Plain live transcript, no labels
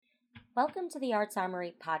Welcome to the Arts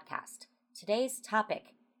Armory podcast. Today's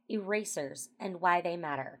topic, erasers and why they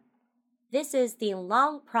matter. This is the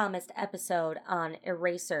long-promised episode on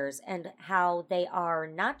erasers and how they are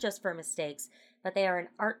not just for mistakes, but they are an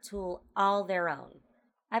art tool all their own.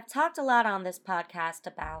 I've talked a lot on this podcast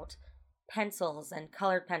about pencils and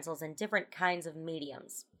colored pencils and different kinds of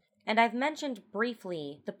mediums. And I've mentioned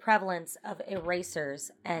briefly the prevalence of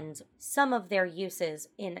erasers and some of their uses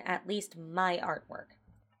in at least my artwork.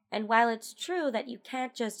 And while it's true that you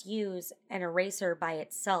can't just use an eraser by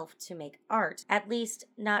itself to make art, at least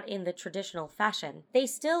not in the traditional fashion, they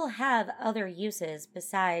still have other uses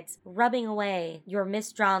besides rubbing away your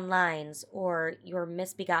misdrawn lines or your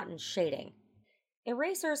misbegotten shading.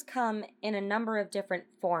 Erasers come in a number of different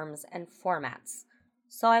forms and formats.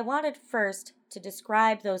 So I wanted first to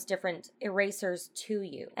describe those different erasers to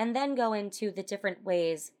you, and then go into the different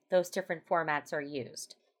ways those different formats are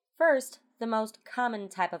used. First, the most common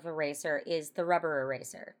type of eraser is the rubber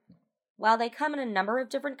eraser. While they come in a number of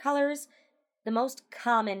different colors, the most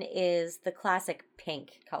common is the classic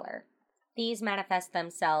pink color. These manifest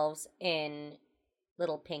themselves in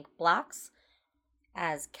little pink blocks,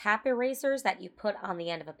 as cap erasers that you put on the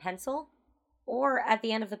end of a pencil, or at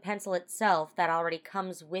the end of the pencil itself that already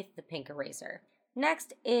comes with the pink eraser.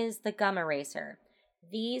 Next is the gum eraser.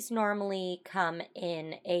 These normally come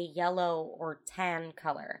in a yellow or tan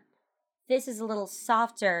color. This is a little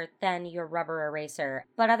softer than your rubber eraser,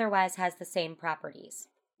 but otherwise has the same properties.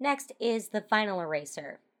 Next is the vinyl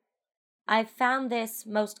eraser. I've found this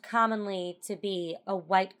most commonly to be a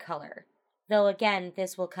white color, though again,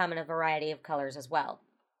 this will come in a variety of colors as well.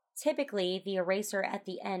 Typically, the eraser at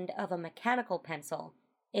the end of a mechanical pencil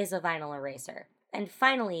is a vinyl eraser. And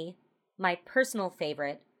finally, my personal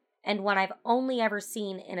favorite, and one I've only ever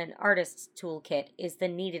seen in an artist's toolkit, is the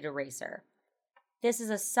kneaded eraser. This is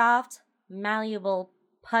a soft, malleable,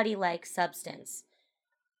 putty-like substance,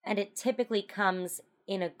 and it typically comes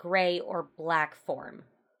in a gray or black form.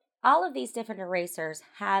 All of these different erasers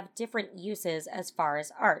have different uses as far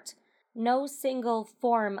as art. No single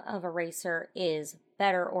form of eraser is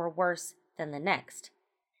better or worse than the next.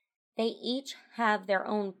 They each have their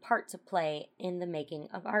own part to play in the making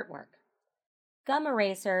of artwork. Gum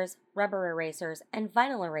erasers, rubber erasers, and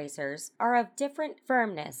vinyl erasers are of different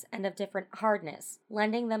firmness and of different hardness,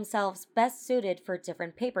 lending themselves best suited for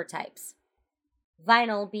different paper types.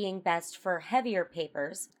 Vinyl being best for heavier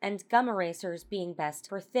papers, and gum erasers being best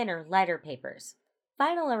for thinner, lighter papers.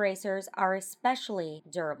 Vinyl erasers are especially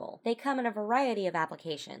durable. They come in a variety of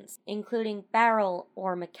applications, including barrel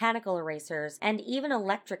or mechanical erasers and even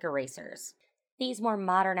electric erasers. These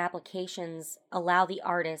modern applications of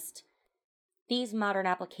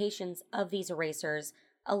these erasers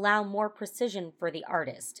allow more precision for the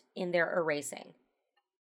artist in their erasing.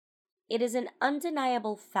 It is an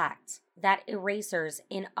undeniable fact that erasers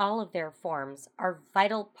in all of their forms are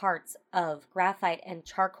vital parts of graphite and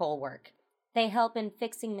charcoal work. They help in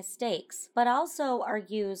fixing mistakes, but also are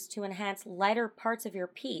used to enhance lighter parts of your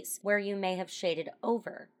piece where you may have shaded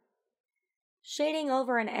over. Shading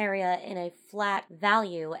over an area in a flat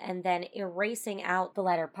value and then erasing out the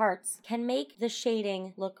lighter parts can make the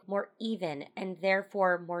shading look more even and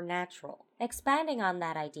therefore more natural. Expanding on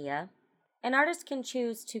that idea, an artist can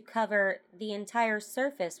choose to cover the entire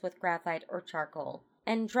surface with graphite or charcoal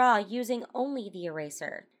and draw using only the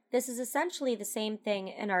eraser. This is essentially the same thing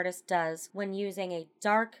an artist does when using a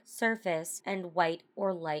dark surface and white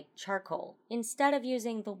or light charcoal. Instead of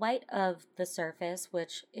using the white of the surface,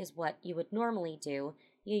 which is what you would normally do,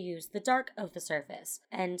 you use the dark of the surface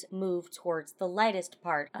and move towards the lightest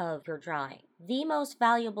part of your drawing. The most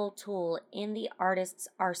valuable tool in the artist's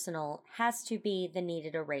arsenal has to be the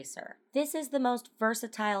kneaded eraser. This is the most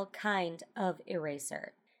versatile kind of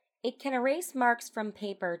eraser. It can erase marks from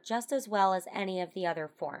paper just as well as any of the other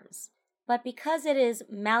forms. But because it is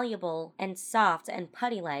malleable and soft and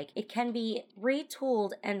putty-like, it can be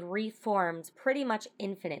retooled and reformed pretty much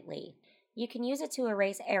infinitely. You can use it to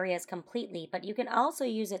erase areas completely, but you can also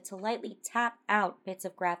use it to lightly tap out bits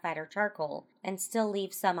of graphite or charcoal and still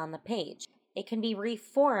leave some on the page. It can be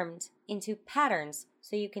reformed into patterns,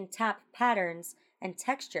 so you can tap patterns and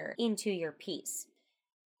texture into your piece.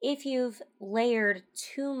 If you've layered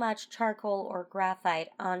too much charcoal or graphite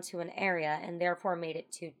onto an area and therefore made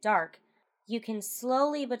it too dark, you can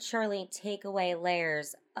slowly but surely take away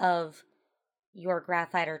layers of your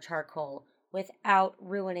graphite or charcoal without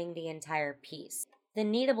ruining the entire piece. The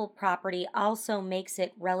kneadable property also makes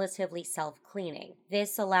it relatively self-cleaning.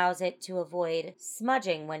 This allows it to avoid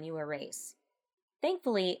smudging when you erase.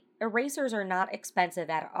 Thankfully, erasers are not expensive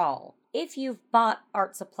at all. If you've bought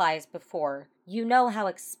art supplies before, you know how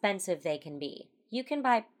expensive they can be. You can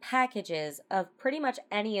buy packages of pretty much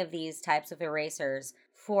any of these types of erasers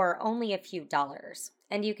for only a few dollars,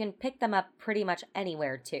 and you can pick them up pretty much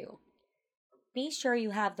anywhere too. Be sure you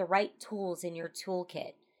have the right tools in your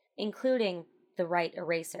toolkit, including the right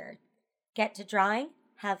eraser. Get to drawing,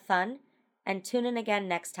 have fun, and tune in again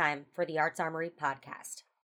next time for the Arts Armory podcast.